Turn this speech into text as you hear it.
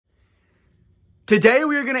Today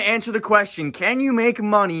we are going to answer the question, can you make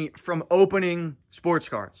money from opening sports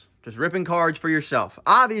cards? Just ripping cards for yourself.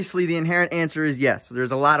 Obviously, the inherent answer is yes.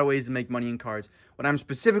 There's a lot of ways to make money in cards. What I'm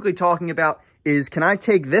specifically talking about is, can I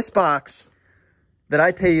take this box that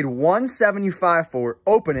I paid $175 for,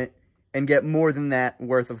 open it, and get more than that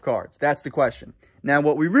worth of cards? That's the question. Now,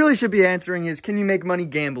 what we really should be answering is, can you make money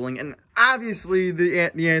gambling? And obviously,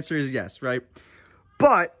 the answer is yes, right?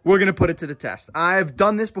 But we're going to put it to the test. I've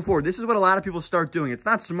done this before. This is what a lot of people start doing. It's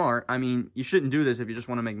not smart. I mean, you shouldn't do this if you just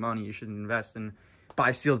want to make money. You should invest and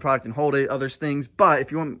buy sealed product and hold it, other things. But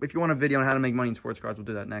if you want a video on how to make money in sports cards, we'll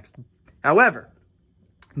do that next. However,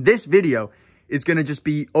 this video is going to just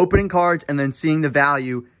be opening cards and then seeing the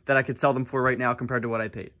value that I could sell them for right now compared to what I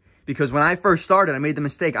paid. Because when I first started, I made the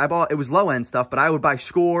mistake. It was low-end stuff, but I would buy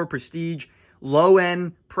Score, Prestige,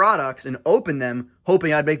 low-end products and open them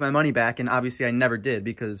hoping I'd make my money back, and obviously I never did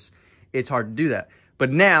because it's hard to do that.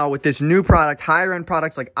 But now with this new product, higher-end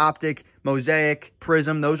products like Optic, Mosaic,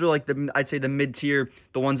 Prism, those are like I'd say the mid-tier,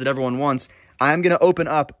 the ones that everyone wants. I'm going to open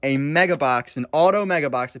up a mega box, an auto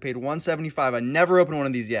mega box. I paid $175. I never opened one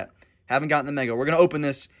of these yet. Haven't gotten the mega. We're going to open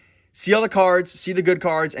this, see all the cards, see the good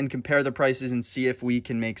cards, and compare the prices and see if we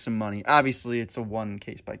can make some money. Obviously, it's a one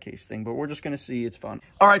case-by-case thing, but we're just going to see. It's fun.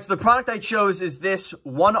 All right, so the product I chose is this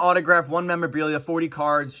one autograph, one memorabilia, 40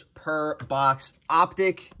 cards per box,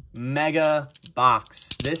 Optic Mega Box.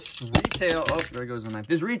 This retail, oh, there goes the knife.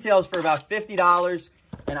 This retails for about $50,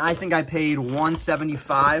 and I think I paid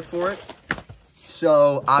 $175 for it.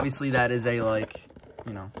 So, obviously, that is a,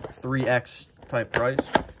 3X type price.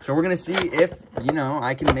 So we're going to see if,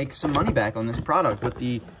 I can make some money back on this product with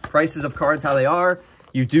the prices of cards, how they are.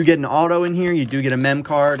 You do get an auto in here. You do get a mem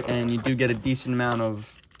card, and you do get a decent amount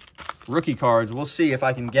of rookie cards. We'll see if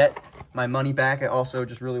I can get my money back. I also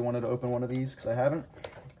just really wanted to open one of these because I haven't.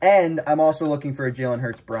 And I'm also looking for a Jalen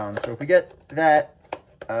Hurts bronze. So if we get that,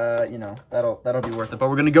 that'll be worth it. But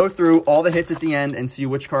we're going to go through all the hits at the end and see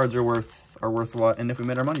which cards are worth what and if we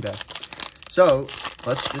made our money back. So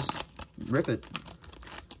let's just rip it.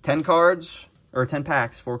 10 cards, or 10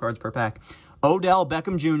 packs, 4 cards per pack. Odell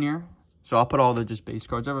Beckham Jr., so I'll put all the just base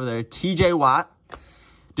cards over there. TJ Watt,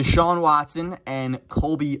 Deshaun Watson, and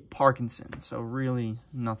Colby Parkinson. So really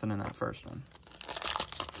nothing in that first one.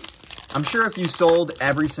 I'm sure if you sold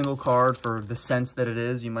every single card for the sense that it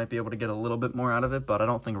is, you might be able to get a little bit more out of it, but I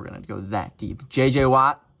don't think we're going to go that deep. JJ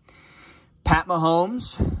Watt, Pat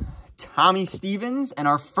Mahomes, Tommy Stevens, and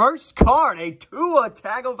our first card, a Tua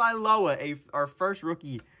Tagovailoa, our first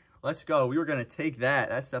rookie. Let's go. We were going to take that.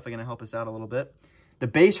 That's definitely going to help us out a little bit. The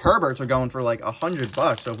base Herberts are going for like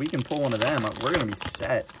 $100, so if we can pull one of them, we're going to be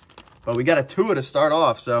set. But we got a Tua to start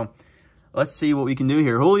off, so let's see what we can do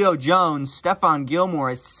here. Julio Jones, Stephon Gilmore,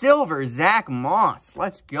 a silver Zach Moss.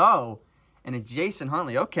 Let's go. And a Jason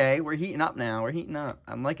Huntley. Okay, we're heating up now. We're heating up.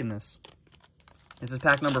 I'm liking this. This is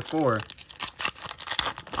pack number 4.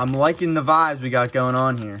 I'm liking the vibes we got going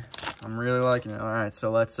on here. I'm really liking it. All right,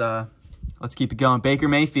 so let's keep it going. Baker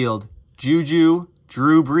Mayfield, Juju,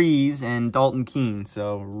 Drew Brees, and Dalton Keene.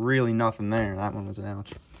 So really nothing there. That one was an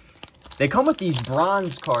ouch. They come with these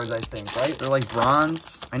bronze cards, I think, right? They're like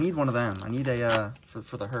bronze. I need one of them. I need a,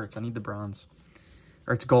 for the Hurts, I need the bronze.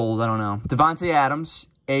 Or it's gold, I don't know. Devontae Adams,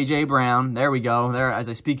 A.J. Brown. There we go. There, as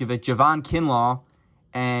I speak of it, Javon Kinlaw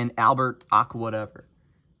and Albert whatever.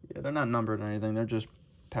 Yeah, they're not numbered or anything. They're just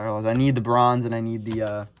parallels. I need the bronze and I need the,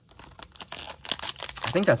 I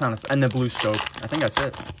think that's on and the blue scope. I think that's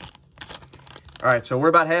it. All right, so we're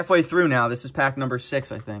about halfway through now. This is pack number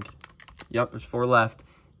 6, I think. Yep, there's 4 left.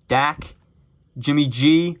 Dak, Jimmy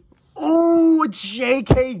G. Ooh, a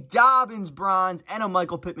J.K. Dobbins bronze and a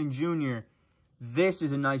Michael Pittman Jr. This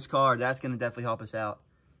is a nice card. That's going to definitely help us out.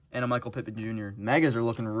 And a Michael Pittman Jr. Megas are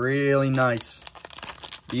looking really nice.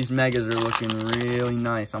 These megas are looking really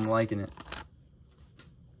nice. I'm liking it.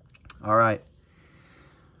 All right.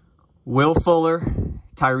 Will Fuller,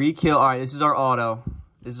 Tyreek Hill. All right, this is our auto.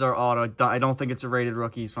 This is our auto. I don't think it's a rated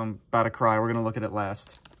rookie, so I'm about to cry. We're going to look at it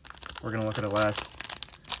last. We're going to look at it last.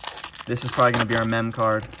 This is probably going to be our mem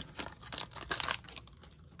card.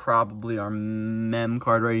 Probably our mem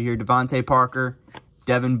card right here. Devontae Parker,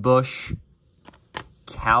 Devin Bush,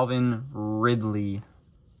 Calvin Ridley,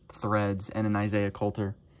 threads, and an Isaiah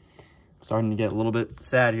Coulter. Starting to get a little bit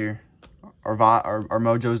sad here. Our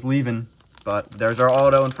mojo's leaving, but there's our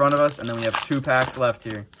auto in front of us, and then we have 2 packs left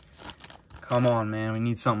here. Come on, man. We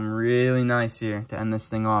need something really nice here to end this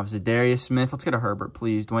thing off. Zadarius Smith. Let's get a Herbert,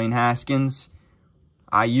 please. Dwayne Haskins,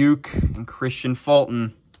 Ayuk, and Christian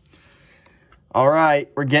Fulton. All right,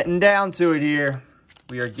 we're getting down to it here.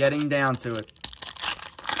 We are getting down to it.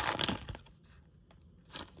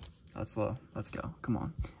 That's low. Let's go. Come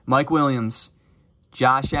on. Mike Williams,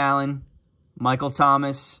 Josh Allen, Michael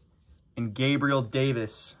Thomas, and Gabriel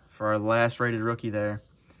Davis for our last rated rookie there.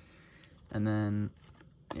 And then,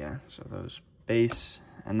 yeah, so those base.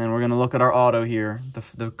 And then we're going to look at our auto here.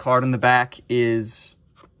 The card in the back is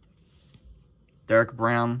Derek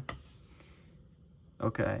Brown.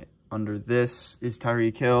 Okay, under this is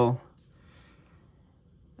Tyreek Hill.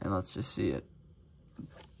 And let's just see it.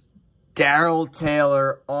 Darrell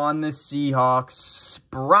Taylor on the Seahawks.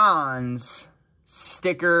 Bronze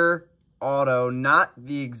sticker auto. Not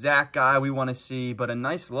the exact guy we want to see, but a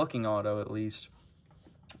nice looking auto at least.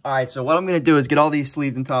 All right, so what I'm going to do is get all these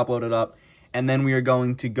sleeves and top loaded up, and then we are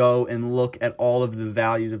going to go and look at all of the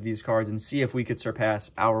values of these cards and see if we could surpass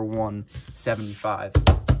our 175.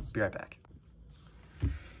 Be right back.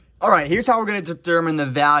 All right, here's how we're going to determine the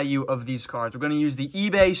value of these cards. We're going to use the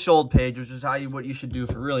eBay sold page, which is what you should do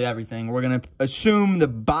for really everything. We're going to assume the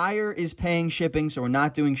buyer is paying shipping, so we're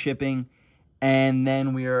not doing shipping. And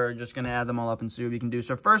then we are just going to add them all up and see what we can do.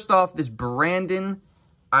 So first off, this Brandon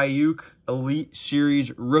Ayuk Elite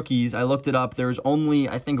Series rookies. I looked it up. There was only,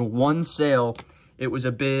 I think, one sale. It was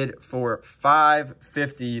a bid for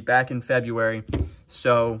 $550 back in February.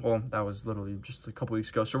 So, well, that was literally just a couple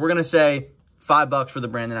weeks ago. So we're going to say $5 for the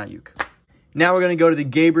Brandon Ayuk. Now we're going to go to the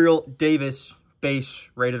Gabriel Davis base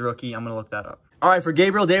rated rookie. I'm going to look that up. All right, for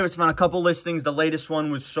Gabriel Davis, I found a couple listings. The latest one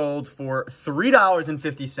was sold for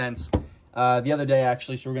 $3.50 the other day,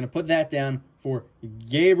 actually. So we're going to put that down for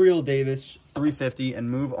Gabriel Davis, $3.50, and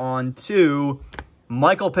move on to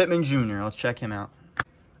Michael Pittman Jr. Let's check him out.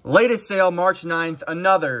 Latest sale, March 9th,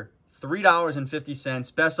 another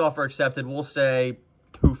 $3.50. Best offer accepted, we'll say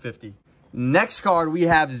 $2.50. Next card, we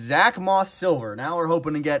have Zach Moss Silver. Now we're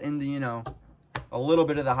hoping to get into, you know, a little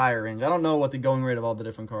bit of the higher range. I don't know what the going rate of all the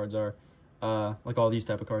different cards are, like all these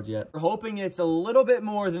type of cards yet. We're hoping it's a little bit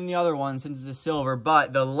more than the other one since it's a silver,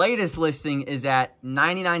 but the latest listing is at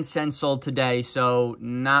 99 cents sold today, so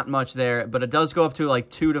not much there. But it does go up to like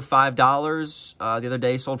 $2 to $5. The other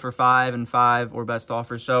day sold for $5 and $5 or best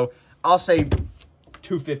offer. So I'll say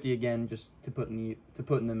 $2.50 again, just to put in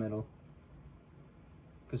the middle.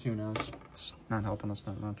 Because who knows? It's not helping us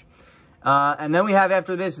that much. And then we have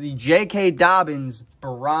after this the J.K. Dobbins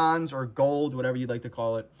bronze or gold, whatever you'd like to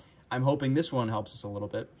call it. I'm hoping this one helps us a little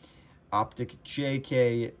bit. Optic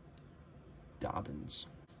J.K. Dobbins.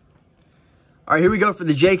 All right, here we go for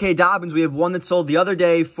the J.K. Dobbins. We have one that sold the other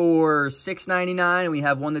day for $6.99, and we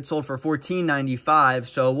have one that sold for $14.95.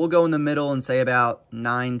 So we'll go in the middle and say about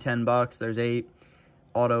 $9, $10. There's 8.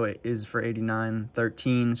 Auto is for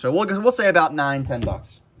 $89.13. So we'll say about $9,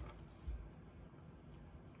 $10.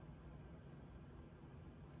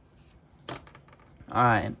 All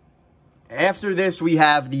right. After this, we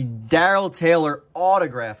have the Darrell Taylor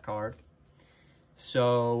autograph card.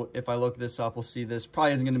 So if I look this up, we'll see this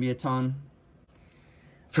probably isn't going to be a ton.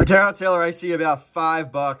 For Darrell Taylor, I see about $5,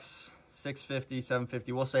 $6.50,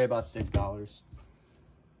 $7.50. We'll say about $6.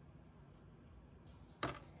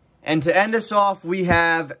 And to end us off, we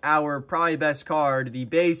have our probably best card, the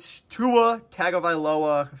base Tua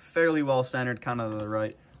Tagovailoa, fairly well centered, kind of to the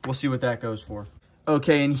right. We'll see what that goes for.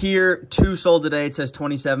 Okay, and here, 2 sold today. It says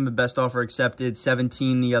 27, but best offer accepted.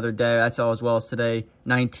 17 the other day. That's all as well as today.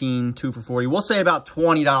 19, 2 for 40. We'll say about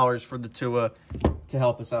 $20 for the Tua to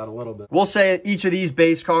help us out a little bit. We'll say each of these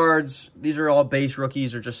base cards, these are all base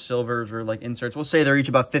rookies or just silvers or like inserts. We'll say they're each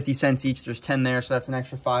about 50 cents each. There's 10 there, so that's an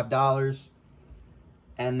extra $5.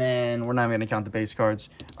 And then we're not going to count the base cards.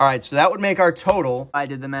 All right, so that would make our total. I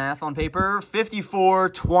did the math on paper.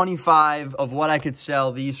 $54.25 of what I could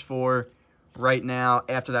sell these for right now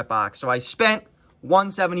after that box. So I spent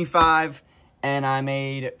 $175 and I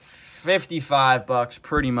made $55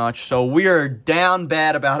 pretty much. So we are down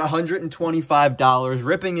bad about $125.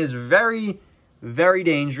 Ripping is very, very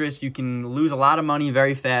dangerous. You can lose a lot of money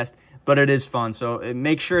very fast, but it is fun. So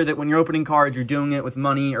make sure that when you're opening cards, you're doing it with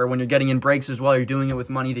money, or when you're getting in breaks as well, you're doing it with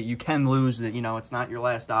money that you can lose, that, you know, it's not your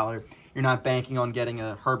last dollar. You're not banking on getting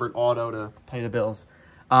a Herbert auto to pay the bills.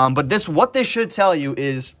 But what this should tell you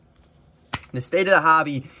is the state of the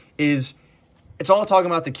hobby is, it's all talking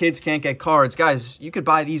about the kids can't get cards. Guys, you could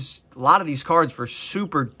buy a lot of these cards for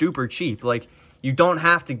super duper cheap. Like, you don't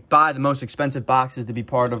have to buy the most expensive boxes to be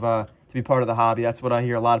part of the hobby. That's what I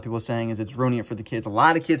hear a lot of people saying, is it's ruining it for the kids. A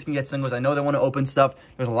lot of kids can get singles. I know they want to open stuff.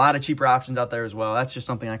 There's a lot of cheaper options out there as well. That's just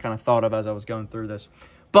something I kind of thought of as I was going through this.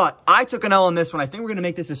 But I took an L on this one. I think we're going to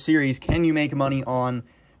make this a series. Can you make money on...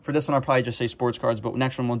 For this one, I'll probably just say sports cards, but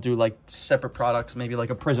next one we'll do like separate products, maybe like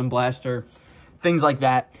a Prism Blaster, things like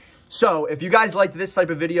that. So if you guys liked this type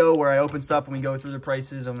of video where I open stuff and we go through the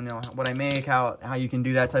prices and what I make, how you can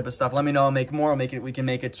do that type of stuff, let me know. I'll make more. We can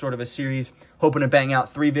make it sort of a series. Hoping to bang out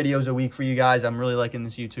 3 videos a week for you guys. I'm really liking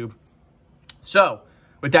this YouTube. So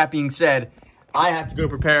with that being said, I have to go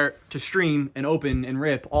prepare to stream and open and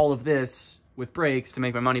rip all of this with breaks to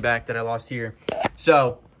make my money back that I lost here.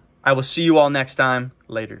 So I will see you all next time.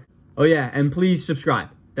 Later. Oh yeah, and please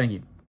subscribe. Thank you.